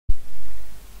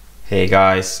Hey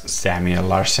guys, Samuel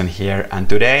Larsen here, and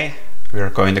today we are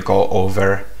going to go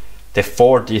over the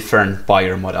 4 different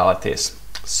buyer modalities.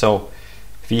 So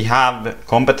we have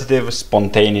competitive,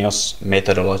 spontaneous,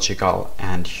 methodological,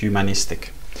 and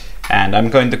humanistic. And I'm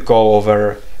going to go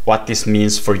over what this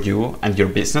means for you and your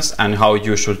business and how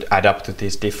you should adapt to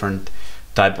these different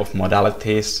type of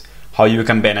modalities, how you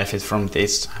can benefit from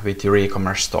this with your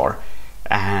e-commerce store.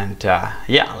 And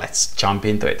yeah, let's jump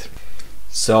into it.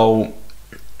 So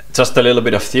just a little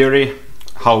bit of theory.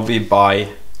 How we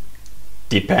buy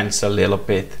depends a little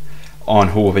bit on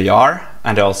who we are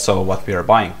and also what we are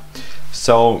buying.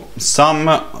 So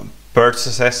some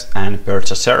purchases and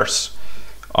purchasers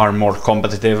are more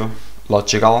competitive,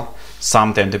 logical.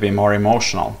 Some tend to be more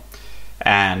emotional.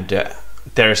 And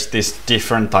there's this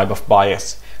different type of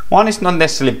bias. One is not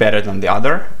necessarily better than the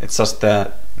other. It's just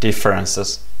the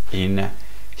differences in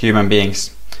human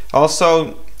beings.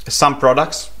 Also, some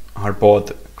products are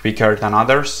bought quicker than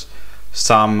others.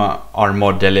 Some are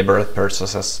more deliberate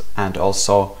purchases, and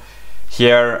also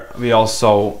here we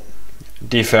also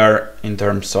differ in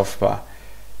terms of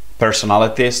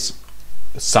personalities.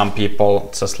 Some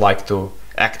people just like to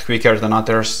act quicker than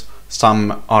others.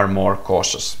 Some are more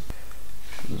cautious.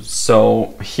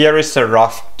 So here is a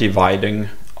rough dividing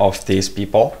of these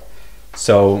people.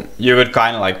 So you would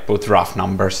kind of like put rough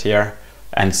numbers here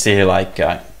and see like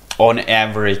on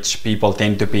average, people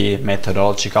tend to be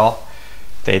methodological.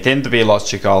 They tend to be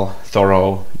logical,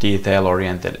 thorough,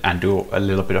 detail-oriented, and do a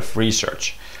little bit of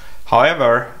research.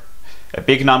 However, a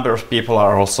big number of people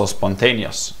are also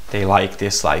spontaneous. They like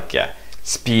this like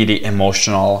speedy,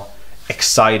 emotional,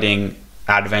 exciting,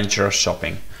 adventurous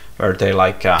shopping, where they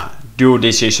like do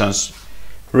decisions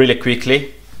really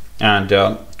quickly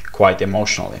and quite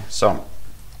emotionally. So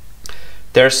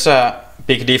there's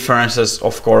big differences,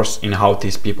 of course, in how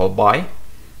these people buy,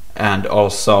 and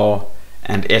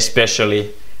especially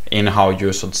in how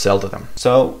you should sell to them.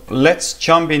 So let's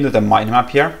jump into the mind map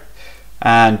here.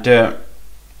 And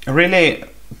really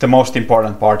the most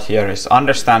important part here is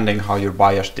understanding how your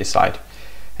buyers decide.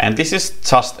 And this is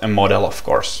just a model, of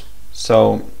course.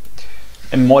 So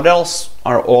models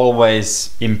are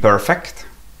always imperfect,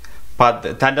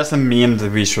 but that doesn't mean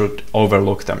that we should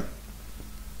overlook them.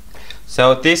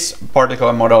 So this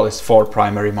particular model is 4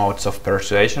 primary modes of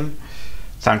persuasion,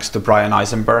 thanks to Brian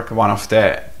Eisenberg, one of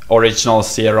the original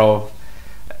Zero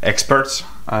experts,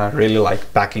 really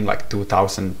like back in like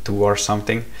 2002 or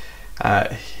something.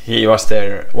 He was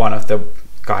one of the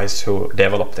guys who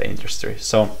developed the industry.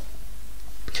 So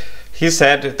he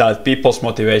said that people's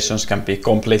motivations can be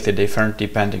completely different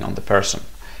depending on the person.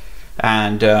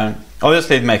 And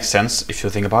obviously it makes sense if you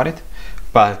think about it.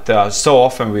 But so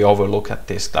often we overlook at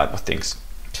this type of things.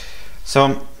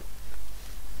 So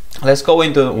let's go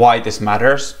into why this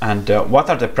matters and what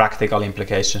are the practical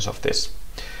implications of this.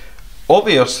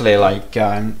 Obviously, like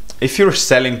if you're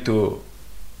selling to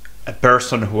a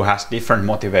person who has different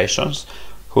motivations,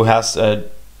 who has a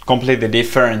completely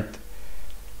different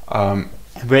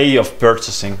way of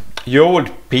purchasing, you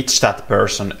would pitch that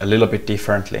person a little bit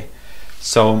differently.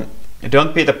 So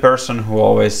don't be the person who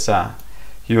always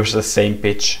use the same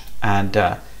pitch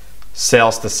and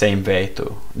sells the same way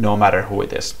to no matter who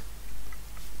it is.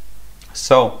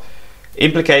 So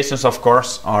implications, of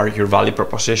course, are your value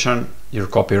proposition, your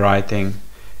copywriting,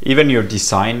 even your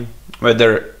design,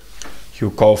 whether you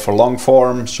go for long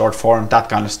form, short form, that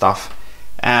kind of stuff.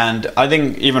 And I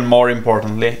think even more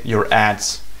importantly, your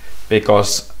ads,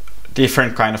 because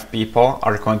different kind of people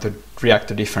are going to react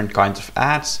to different kinds of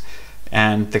ads,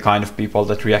 and the kind of people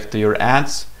that react to your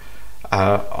ads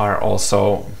are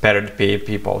also better to be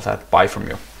people that buy from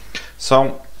you.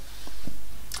 So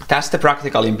that's the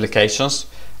practical implications,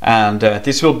 and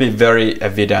this will be very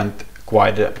evident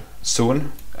quite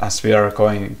soon as we are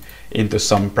going into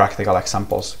some practical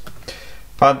examples.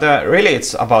 But really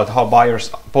it's about how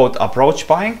buyers both approach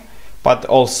buying, but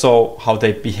also how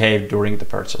they behave during the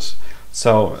purchase.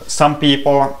 So some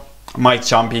people might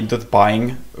jump into the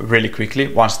buying really quickly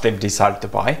once they've decided to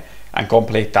buy and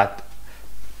complete that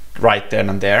right then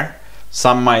and there.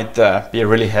 Some might be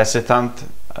really hesitant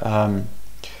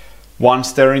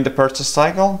once they're in the purchase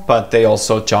cycle, but they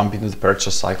also jump into the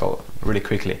purchase cycle really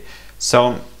quickly.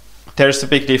 So there's the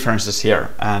big differences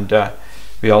here, and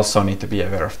we also need to be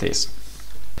aware of these.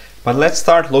 But let's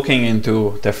start looking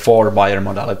into the 4 buyer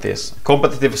modalities: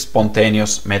 competitive,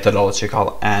 spontaneous,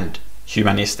 methodological, and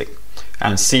humanistic,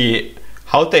 and see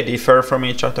how they differ from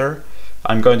each other.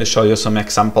 I'm going to show you some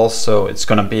examples, so it's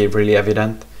going to be really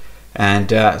evident.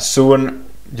 And soon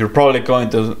you're probably going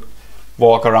to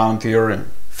walk around to your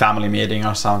family meeting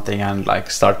or something and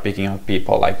like start picking up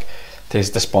people like this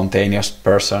is the spontaneous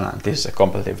person, and this is a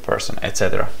competitive person,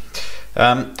 etc.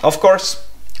 Of course,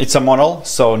 it's a model,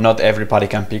 so not everybody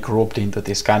can be grouped into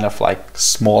this kind of like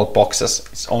small boxes.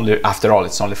 It's only, after all,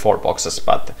 it's only 4 boxes,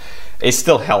 but it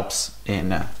still helps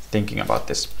in thinking about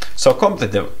this. So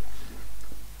competitive.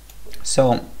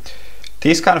 So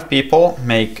these kind of people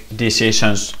make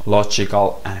decisions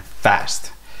logical and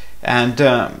fast. And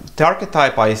the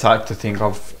archetype I like to think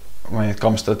of when it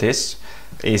comes to this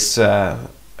is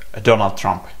Donald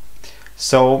Trump.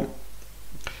 So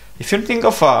if you think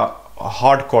of a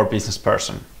hardcore business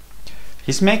person,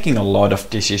 he's making a lot of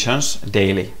decisions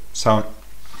daily. So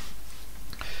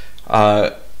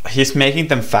he's making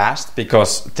them fast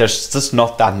because there's just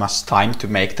not that much time to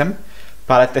make them,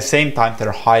 but at the same time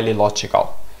they're highly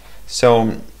logical.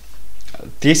 So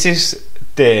this is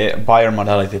the buyer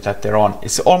modality that they're on.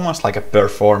 It's almost like a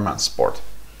performance sport.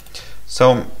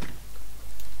 So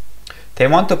they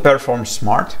want to perform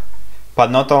smart, but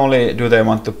not only do they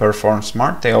want to perform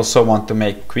smart, they also want to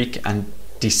make quick and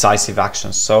decisive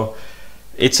actions. So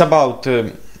it's about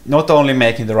not only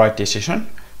making the right decision,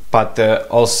 but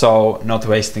also not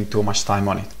wasting too much time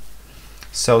on it.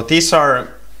 So these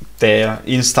are the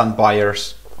instant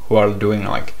buyers who are doing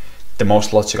like the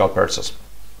most logical purchase.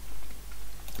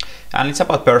 And it's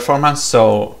about performance,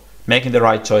 so making the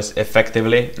right choice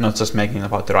effectively, not just making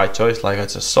about the right choice like I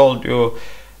just told you.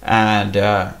 And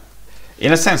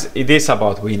in a sense, it is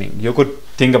about winning. You could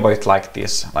think about it like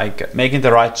this, like making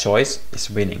the right choice is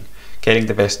winning, getting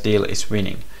the best deal is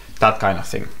winning, that kind of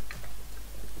thing.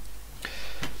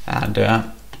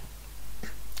 And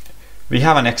we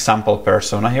have an example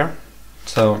persona here,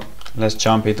 so let's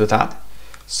jump into that.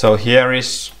 So here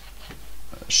is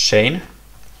Shane,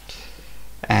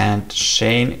 and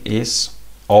Shane is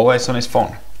always on his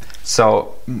phone.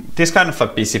 So this kind of a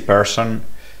busy person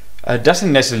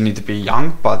doesn't necessarily need to be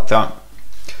young, but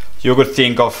you could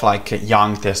think of like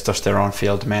young testosterone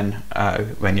filled men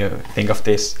when you think of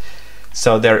this.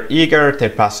 So they're eager, they're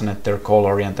passionate, they're goal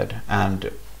oriented,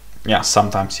 and yeah,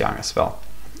 sometimes young as well.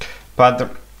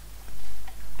 But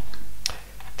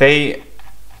they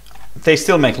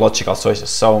still make logical choices.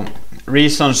 So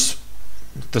reasons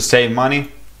to save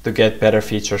money, to get better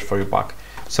features for your buck.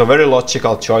 So very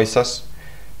logical choices.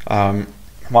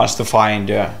 Wants to find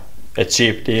a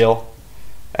cheap deal,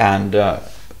 and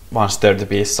wants there to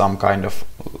be some kind of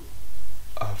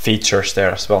features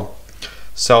there as well.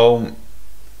 So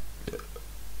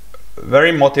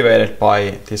very motivated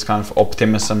by this kind of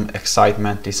optimism,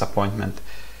 excitement, disappointment,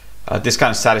 this kind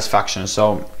of satisfaction.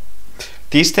 So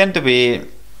these tend to be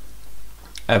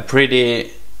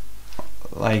pretty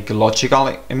like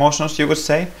logical emotions, you could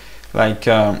say. Like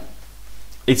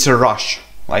it's a rush.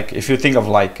 Like if you think of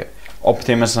like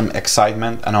optimism,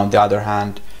 excitement, and on the other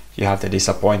hand you have the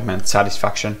disappointment,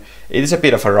 satisfaction, it is a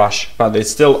bit of a rush, but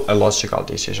it's still a logical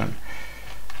decision.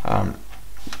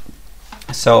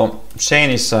 So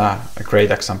Shane is a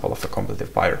great example of a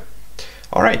competitive buyer.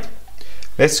 All right,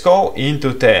 let's go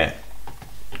into the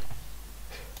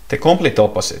complete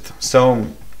opposite. So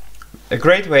a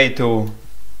great way to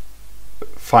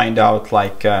find out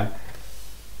like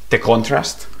the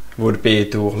contrast would be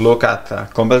to look at a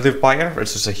competitive buyer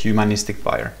versus a humanistic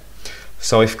buyer.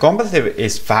 So if competitive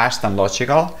is fast and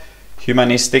logical,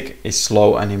 humanistic is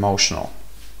slow and emotional.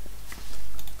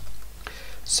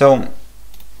 So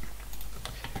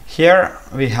here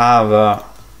we have a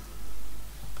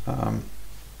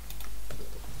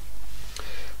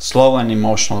slow and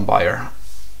emotional buyer.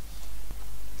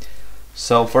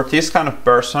 So for this kind of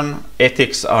person,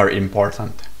 ethics are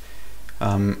important.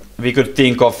 We could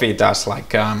think of it as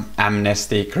like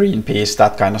Amnesty, Greenpeace,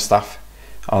 that kind of stuff.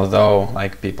 Although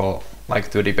like people like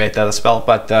to debate that as well.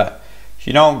 But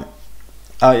you know,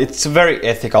 it's a very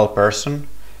ethical person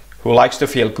who likes to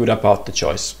feel good about the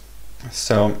choice.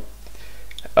 So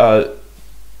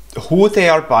who they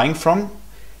are buying from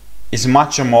is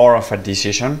much more of a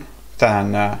decision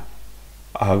than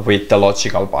with the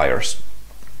logical buyers.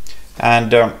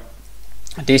 And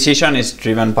decision is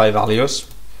driven by values.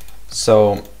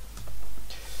 So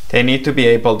they need to be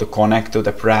able to connect to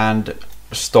the brand,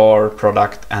 store,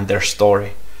 product, and their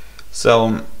story.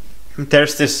 So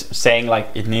there's this saying like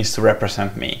it needs to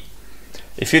represent me.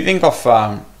 If you think of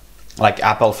like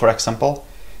Apple, for example,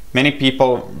 many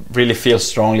people really feel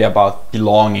strongly about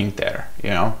belonging there, you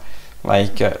know,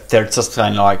 like they're just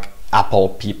kind of like Apple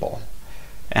people,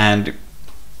 and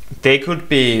they could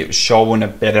be shown a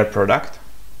better product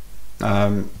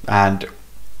and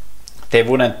they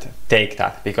wouldn't take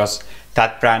that because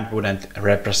that brand wouldn't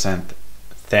represent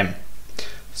them.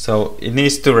 So it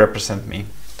needs to represent me.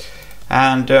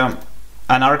 And an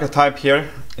archetype here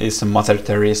is Mother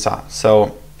Teresa.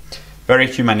 So very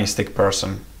humanistic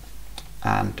person,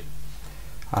 and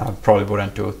probably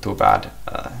wouldn't do too bad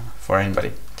for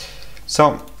anybody. So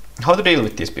how to deal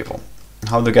with these people?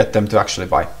 How to get them to actually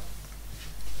buy?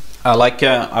 Like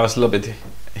I was a little bit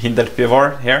hinted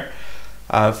before here,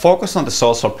 focus on the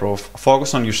social proof,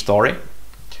 focus on your story.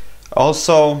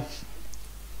 Also,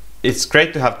 it's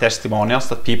great to have testimonials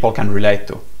that people can relate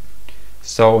to.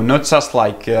 So not just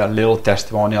like little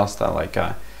testimonials that like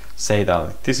say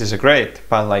that this is great,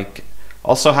 but like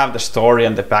also have the story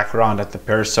and the background of the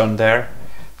person there,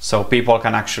 so people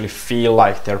can actually feel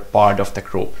like they're part of the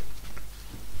group.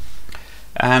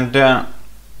 And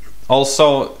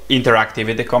also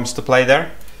interactivity comes to play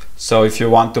there. So if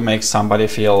you want to make somebody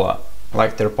feel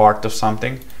like they're part of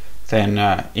something, then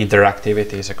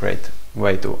interactivity is a great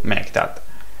way to make that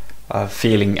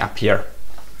feeling appear.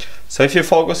 So if you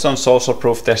focus on social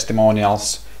proof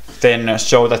testimonials, then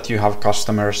show that you have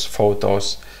customers,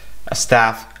 photos,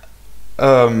 staff,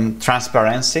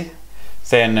 transparency,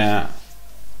 then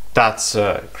that's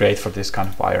great for this kind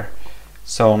of buyer.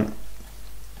 So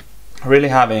really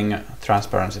having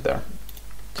transparency there.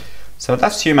 So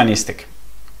that's humanistic.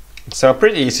 So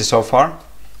pretty easy so far.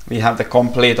 We have the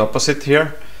complete opposite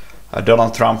here.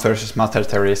 Donald Trump versus Mother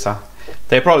Teresa.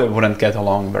 They probably wouldn't get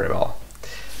along very well.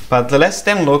 But let's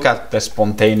then look at the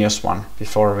spontaneous one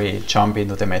before we jump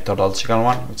into the methodological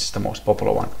one, which is the most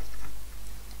popular one.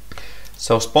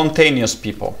 So spontaneous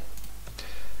people.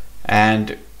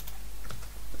 And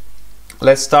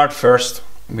let's start first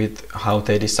with how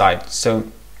they decide. So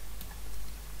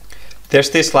there's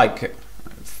this like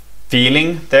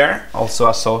feeling there also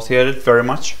associated very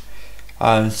much.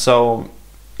 So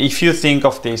if you think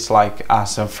of this like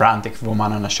as a frantic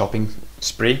woman on a shopping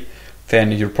spree,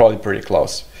 then you're probably pretty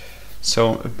close.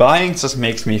 So buying just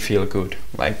makes me feel good,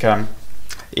 like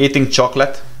eating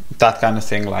chocolate, that kind of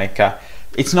thing. Like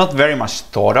it's not very much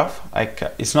thought of, like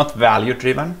it's not value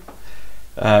driven.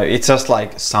 It's just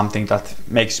like something that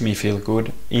makes me feel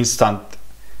good, instant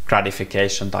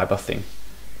gratification type of thing.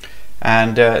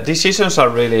 And decisions are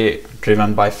really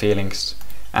driven by feelings,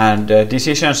 and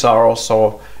decisions are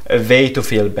also a way to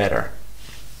feel better.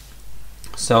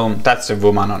 So that's a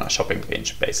woman on a shopping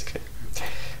binge, basically.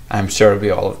 I'm sure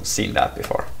we all seen that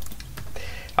before.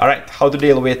 All right, how to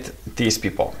deal with these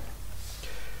people?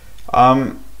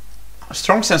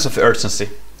 Strong sense of urgency.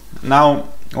 Now,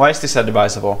 why is this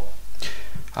advisable?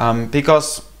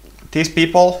 Because these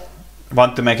people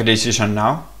want to make a decision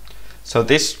now. So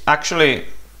this actually,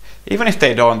 even if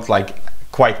they don't like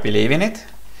quite believe in it,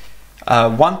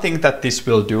 one thing that this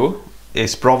will do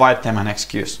is provide them an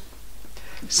excuse.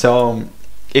 So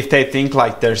if they think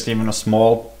like there's even a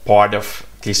small part of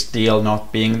this deal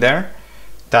not being there,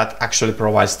 that actually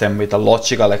provides them with a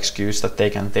logical excuse that they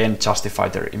can then justify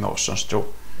their emotions to.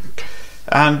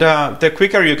 And the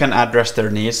quicker you can address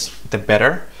their needs, the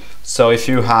better. So if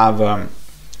you have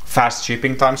fast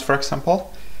shipping times, for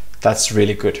example, that's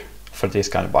really good for these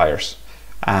kind of buyers.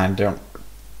 And I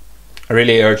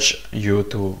really urge you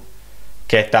to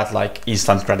get that like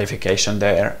instant gratification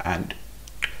there and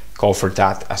go for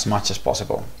that as much as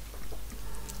possible.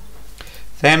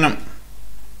 Then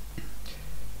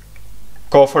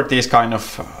go for this kind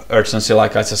of urgency,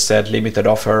 like I just said, limited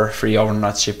offer, free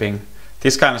overnight shipping,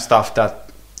 this kind of stuff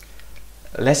that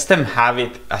lets them have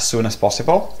it as soon as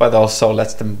possible, but also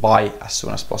lets them buy as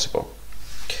soon as possible.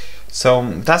 So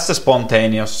that's the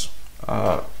spontaneous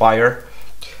buyer.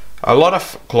 A lot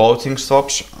of clothing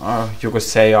shops, you could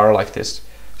say, are like this.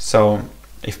 So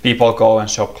if people go and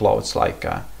shop clothes, like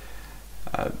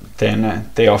then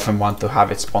they often want to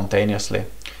have it spontaneously.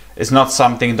 It's not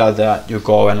something that you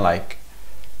go and like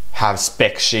have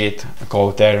spec sheet,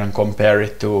 go there and compare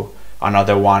it to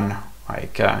another one.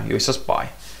 Like you just buy,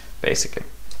 basically.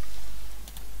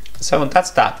 So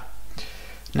that's that.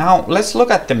 Now let's look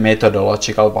at the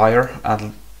methodological buyer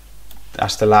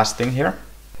as the last thing here.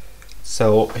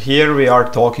 So here we are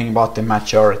talking about the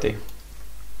majority,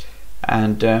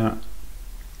 and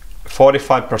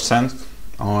 45%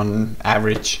 on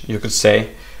average, you could say,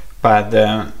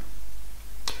 but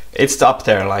it's up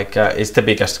there, like it's the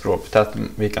biggest group that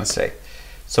we can say.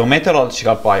 So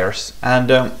methodological buyers,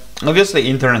 and obviously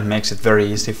internet makes it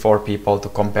very easy for people to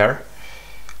compare.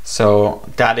 So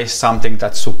that is something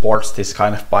that supports this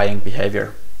kind of buying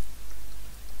behavior.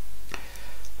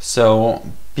 So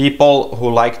people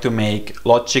who like to make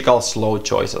logical, slow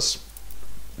choices.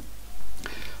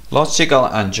 Logical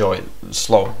and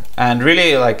slow. And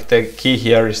really, like, the key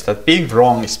here is that being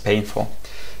wrong is painful.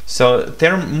 So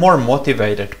they're more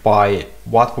motivated by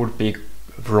what would be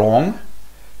wrong,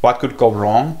 what could go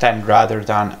wrong, rather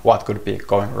than what could be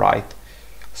going right.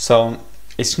 So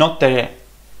it's not the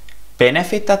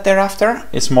benefit that they're after.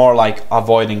 It's more like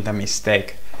avoiding the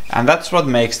mistake, and that's what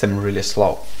makes them really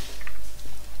slow.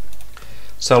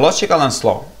 So logical and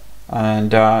slow,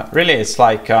 and really it's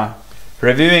like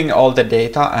reviewing all the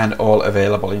data and all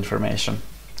available information.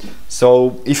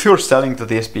 So if you're selling to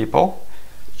these people,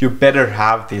 you better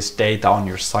have this data on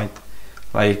your site.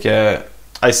 Like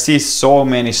I see so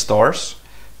many stores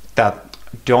that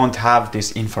don't have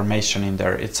this information in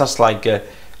there. It's just like a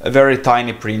very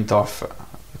tiny print of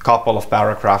a couple of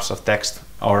paragraphs of text,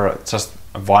 or just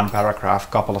one paragraph,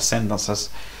 couple of sentences,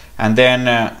 and then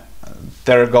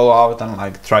they go out and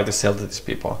like try to sell to these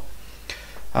people.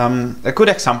 A good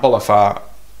example of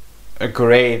a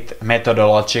great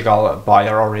methodological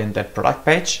buyer-oriented product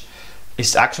page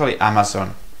is actually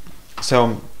Amazon.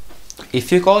 So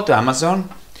if you go to Amazon,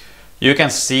 you can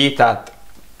see that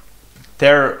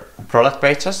their product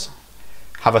pages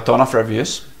have a ton of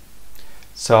reviews.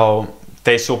 So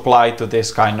they supply to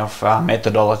this kind of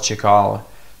methodological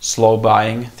slow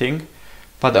buying thing,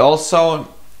 but also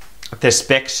the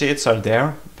spec sheets are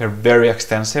there. They're very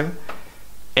extensive.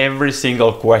 Every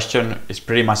single question is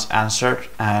pretty much answered,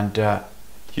 and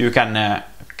you can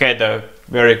get a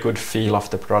very good feel of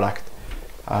the product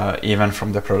even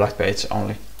from the product page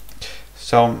only.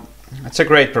 So it's a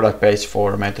great product page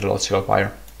for a methodological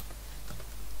buyer.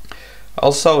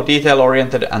 Also detail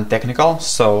oriented and technical.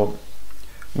 So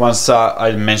once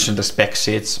I mentioned the spec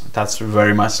sheets, that's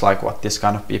very much like what this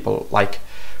kind of people like.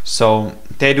 So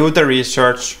they do the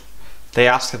research, they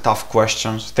ask the tough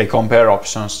questions, they compare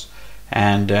options,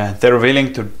 and they're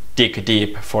willing to dig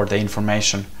deep for the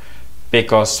information,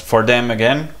 because for them,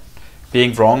 again,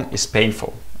 being wrong is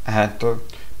painful, and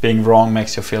being wrong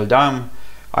makes you feel dumb,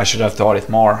 I should have thought it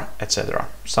more, etc.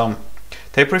 So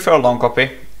they prefer long copy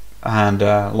and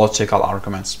logical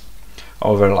arguments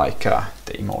over like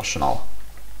the emotional.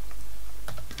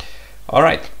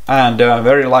 Alright, and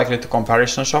very likely to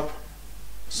comparison shop.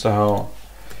 So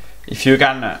if you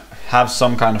can have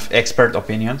some kind of expert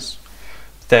opinions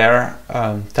there,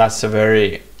 that's a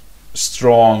very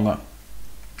strong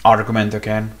argument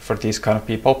again for these kind of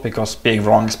people, because being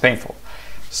wrong is painful.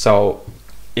 So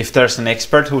if there's an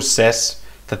expert who says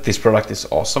that this product is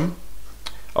awesome,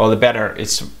 all the better.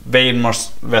 It's way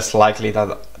less likely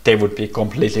that they would be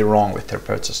completely wrong with their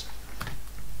purchase.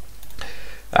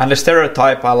 And the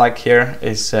stereotype I like here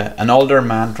is an older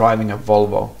man driving a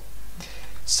Volvo.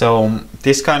 So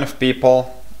this kind of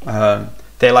people,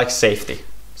 they like safety.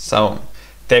 So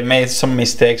they made some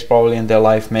mistakes probably in their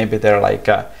life. Maybe they're like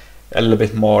a little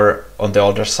bit more on the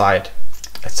older side,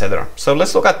 etc. So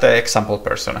let's look at the example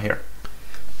persona here.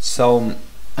 So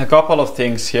a couple of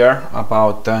things here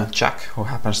about Jack, who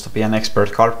happens to be an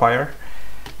expert car buyer.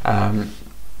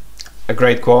 A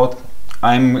great quote: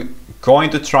 "I'm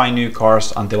going to try new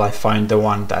cars until I find the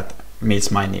one that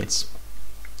meets my needs."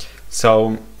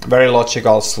 So very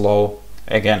logical, slow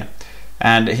again.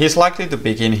 And he's likely to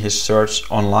begin his search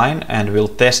online and will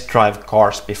test drive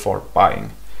cars before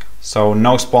buying. So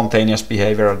no spontaneous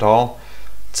behavior at all,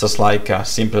 just like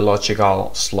simply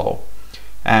logical, slow.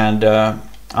 And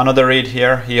another read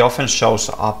here: he often shows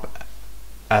up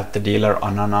at the dealer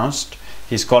unannounced.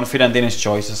 He's confident in his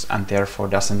choices and therefore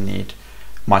doesn't need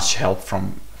much help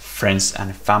from friends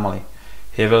and family.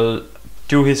 He will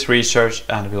do his research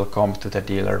and will come to the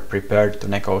dealer prepared to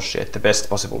negotiate the best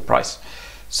possible price.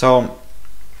 So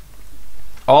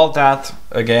all that,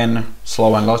 again,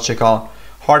 slow and logical,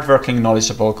 hardworking,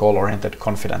 knowledgeable, goal-oriented,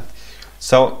 confident.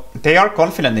 So they are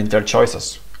confident in their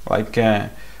choices, like,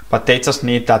 but they just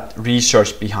need that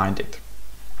research behind it.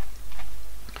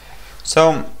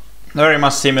 So very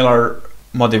much similar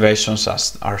motivations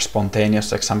as our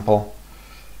spontaneous example,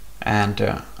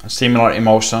 and similar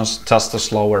emotions, just a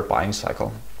slower buying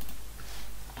cycle.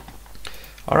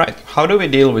 All right, how do we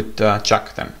deal with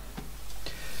Jack then?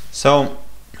 So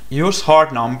use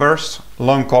hard numbers,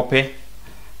 long copy,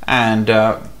 and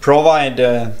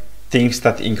provide things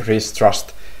that increase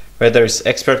trust, whether it's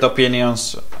expert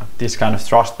opinions, this kind of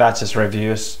trust badges,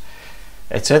 reviews,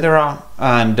 etc.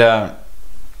 And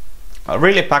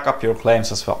really pack up your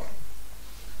claims as well.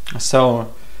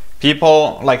 So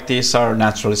people like these are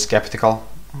naturally skeptical,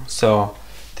 so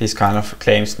these kind of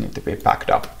claims need to be backed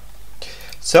up.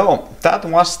 So that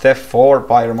was the 4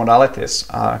 buyer modalities.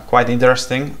 Quite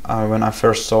interesting when I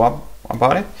first saw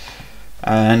about it,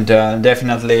 and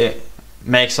definitely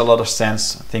makes a lot of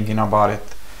sense thinking about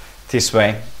it this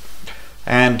way.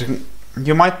 And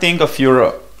you might think of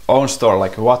your own store,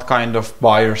 like what kind of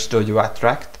buyers do you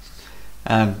attract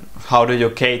and how do you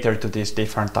cater to these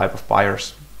different type of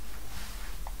buyers.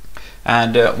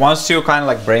 And once you kind of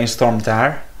like brainstorm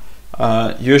there,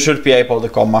 you should be able to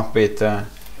come up with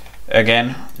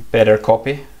again, better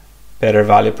copy, better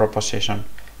value proposition,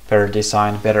 better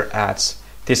design, better ads,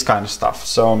 this kind of stuff.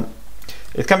 So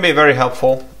it can be very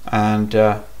helpful, and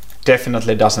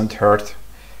definitely doesn't hurt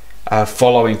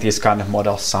following these kind of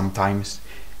models sometimes,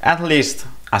 at least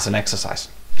as an exercise.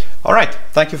 All right,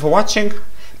 thank you for watching.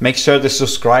 Make sure to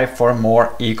subscribe for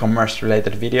more e-commerce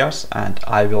related videos, and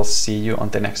I will see you on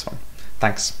the next one.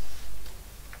 Thanks.